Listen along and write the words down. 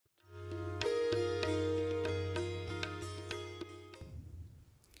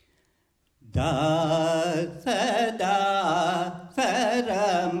ದಾಸದ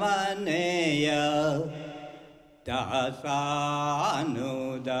ಸರಮನೆಯ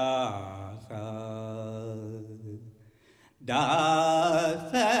ದಾಸಾನುದಾಸ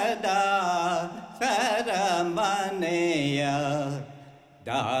ದಾಸದ ಸರಮನೆಯ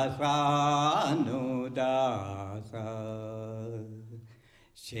ದಾಸಾನುದಾಸ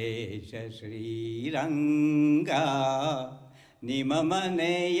ಶೇಷ ಶ್ರೀರಂಗ ನಿಮ್ಮ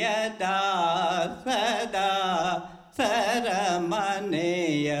ಮನೆಯ ದಾಸದ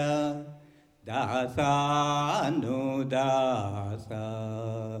ಸರಮನೆಯ ದಾಸಾನುದಾಸ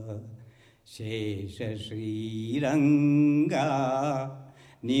ಶೇಷ ಶ್ರೀರಂಗ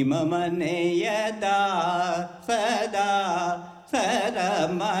ನಿಮ್ಮ ಮನೆಯ ದಾಸದ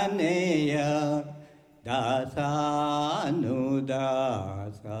ಸರಮನೆಯ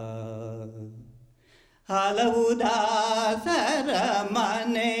ದಾಸಾನುದಾಸ ಹಲವು ದಾಸರ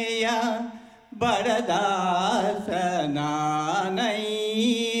ಮನೆಯ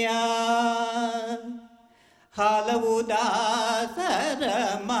ಬಡದಾಸನಾನಯ್ಯ ಹಲವು ದಾಸರ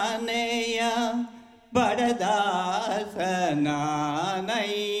ಮನೆಯ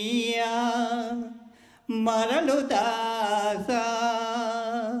ಬಡದಾಸನಾನಯ್ಯ ಮರಳು ದಾಸ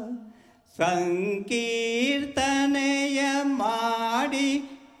ಸಂಕೀರ್ತನೆಯ ಮಾಡಿ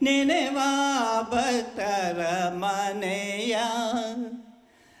ನೆನೆವ ಭಕ್ತರ ಮನೆಯ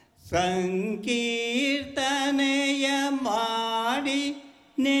ಸಂಕೀರ್ತನೆಯ ಮಾಡಿ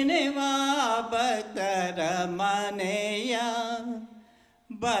ನೆನೆವ ಭಕ್ತರ ಮನೆಯ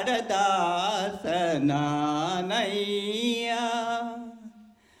ಬಡದಾಸನಾನಯ್ಯ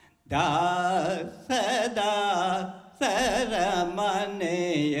ದಾಸದ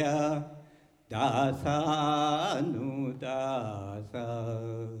ಸರಮನೆಯ ದಾಸಾನುದಾಸ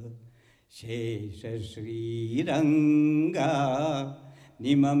ಶೇಷ ಶ್ರೀರಂಗ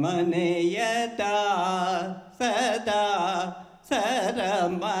ನಿಮ್ಮ ಮನೆಯ ದಾಸದ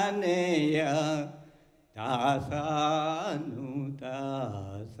ಸರಮನೆಯ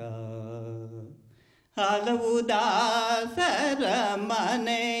ದಾಸಾನುದಾಸ ಹಲವು ದಾಸರ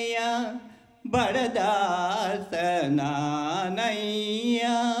ಮನೆಯ ಬಡದಾಸನಾನಯ್ಯ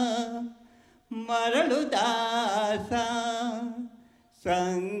ಮರಳು ದಾಸ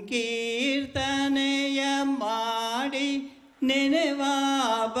ಸಂಕೀರ್ತನೆಯ ಮಾಡಿ ನೆನೆವ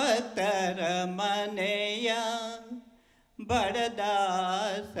ಭಕ್ತರ ಮನೆಯ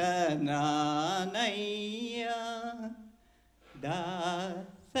ಬಡದಾಸನಾನಯ್ಯ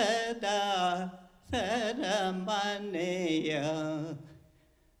ದಾಸದ ಸರಮನೆಯ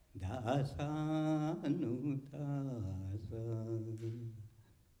ದಾಸಾನುದಾಸ